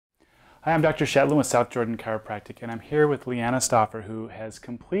Hi, I'm Dr. Shetlin with South Jordan Chiropractic, and I'm here with Leanna Stoffer, who has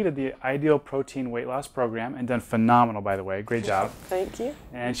completed the Ideal Protein Weight Loss Program and done phenomenal, by the way. Great job. Thank you.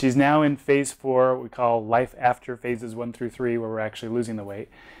 And she's now in phase 4, what we call life after phases 1 through 3, where we're actually losing the weight.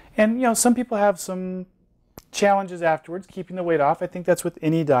 And you know, some people have some challenges afterwards, keeping the weight off. I think that's with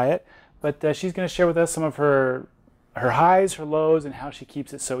any diet, but she's going to share with us some of her highs, her lows, and how she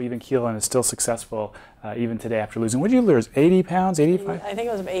keeps it so even keel and is still successful even today after losing. What did you lose? 80 pounds, 85? I think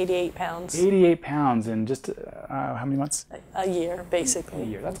it was 88 pounds. 88 pounds in just how many months? A year, basically. A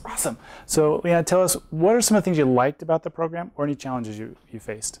year. That's awesome. So, Leanna, tell us, what are some of the things you liked about the program or any challenges you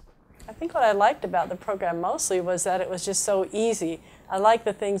faced? I think what I liked about the program mostly was that it was just so easy. I like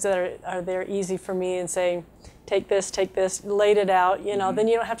the things that are there easy for me and saying, take this, laid it out, you know, then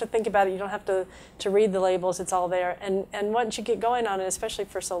you don't have to think about it, you don't have to read the labels, it's all there. And once you get going on it, especially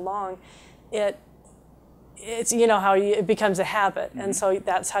for so long, it's you know how it becomes a habit, and so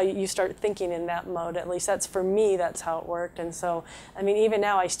that's how you start thinking in that mode. At least that's for me, that's how it worked. And so, I mean, even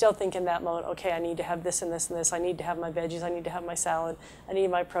now I still think in that mode, okay, I need to have this and this and this, I need to have my veggies, I need to have my salad, I need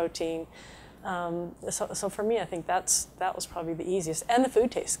my protein. So for me, I think that was probably the easiest, and the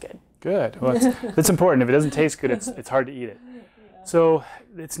food tastes good. Good. Well, it's important. If it doesn't taste good, it's hard to eat it. Yeah. So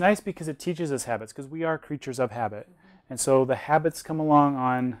it's nice because it teaches us habits, because we are creatures of habit. And so the habits come along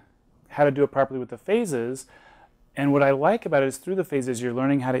on how to do it properly with the phases. And what I like about it is through the phases, you're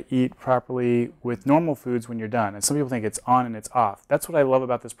learning how to eat properly with normal foods when you're done. And some people think it's on and it's off. That's what I love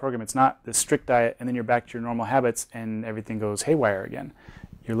about this program. It's not the strict diet and then you're back to your normal habits and everything goes haywire again.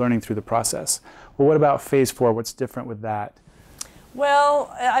 You're learning through the process. Well, what about phase 4? What's different with that?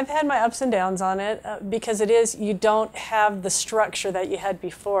 Well, I've had my ups and downs on it because you don't have the structure that you had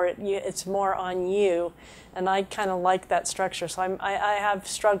before. It's more on you, and I kind of like that structure. So I have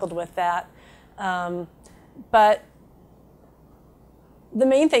struggled with that, but the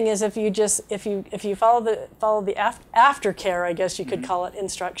main thing is if you follow the aftercare, I guess you could call it,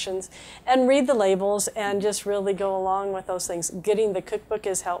 instructions, and read the labels and just really go along with those things. Getting the cookbook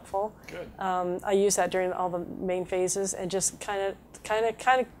is helpful. Good. I use that during all the main phases and just kind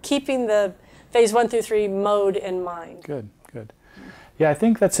of keeping the phase 1 through 3 mode in mind. Good, good. Yeah, I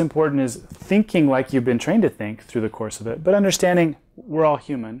think that's important, is thinking like you've been trained to think through the course of it, but understanding we're all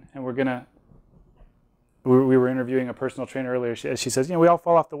human and we were interviewing a personal trainer earlier. She says, you know, we all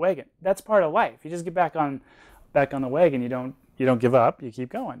fall off the wagon. That's part of life. You just get back on the wagon. You don't give up. You keep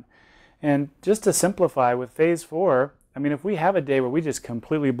going. And just to simplify with phase 4, I mean, if we have a day where we just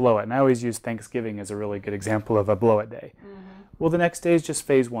completely blow it, and I always use Thanksgiving as a really good example of a blow it day. Well, the next day is just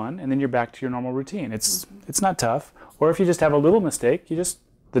phase 1, and then you're back to your normal routine. It's not tough. Or if you just have a little mistake,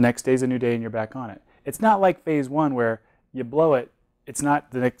 the next day's a new day and you're back on it. It's not like phase 1 where you blow it. It's not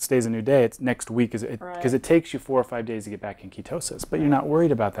the next day's a new day, it's next week, because it takes you 4 or 5 days to get back in ketosis. But you're not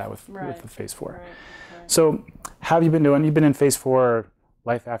worried about that with the phase 4. Right. So how have you been doing? You've been in phase 4,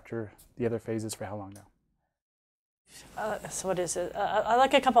 life after the other phases, for how long now? So what is it? I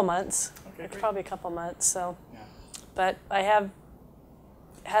like a couple months. Okay, great. Probably a couple months. So, yeah. But I have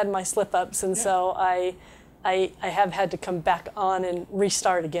had my slip-ups, and so I have had to come back on and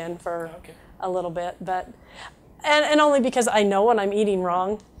restart again for a little bit. But and only because I know when I'm eating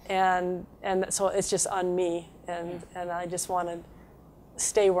wrong, and so it's just on me, and I just want to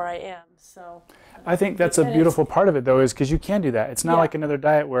stay where I am. So I think that's a beautiful part of it, though, is because you can do that. It's not like another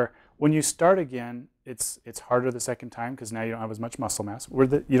diet where when you start again, it's harder the second time because now you don't have as much muscle mass.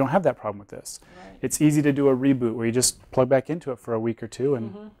 You don't have that problem with this. Right. It's easy to do a reboot where you just plug back into it for a week or two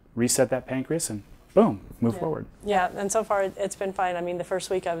and reset that pancreas and boom, move forward. Yeah, and so far it's been fine. I mean, the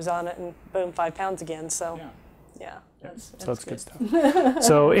first week I was on it and boom, 5 pounds again. So. Yeah, that's good stuff.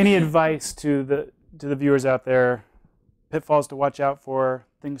 So any advice to the viewers out there, pitfalls to watch out for,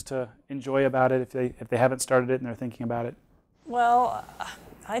 things to enjoy about it if they haven't started it and they're thinking about it? Well,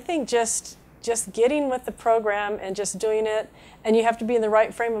 I think just getting with the program and just doing it, and you have to be in the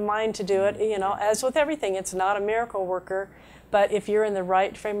right frame of mind to do it. You know, as with everything, it's not a miracle worker, but if you're in the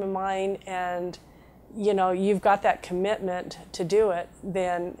right frame of mind and you know you've got that commitment to do it,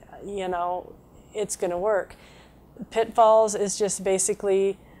 then you know it's going to work. Pitfalls is just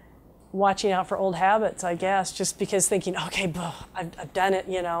basically watching out for old habits, I guess, just because thinking, okay, I've done it,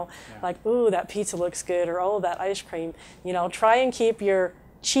 you know, like, ooh, that pizza looks good, or oh, that ice cream, you know, try and keep your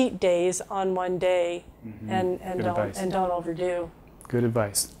cheat days on one day and don't overdo. Good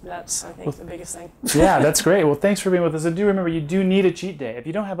advice. That's, I think, the biggest thing. Yeah, that's great. Well, thanks for being with us. And do remember, you do need a cheat day. If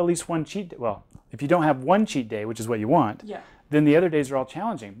you don't have at least one cheat day, well, if you don't have one cheat day, which is what you want, then the other days are all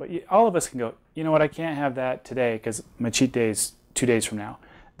challenging. But all of us can go, you know what, I can't have that today because my cheat day is 2 days from now.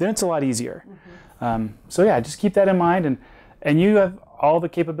 Then it's a lot easier. So yeah, just keep that in mind. And you have all the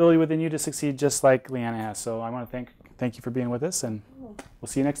capability within you to succeed just like Leanna has. So I want to thank you for being with us, and we'll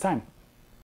see you next time.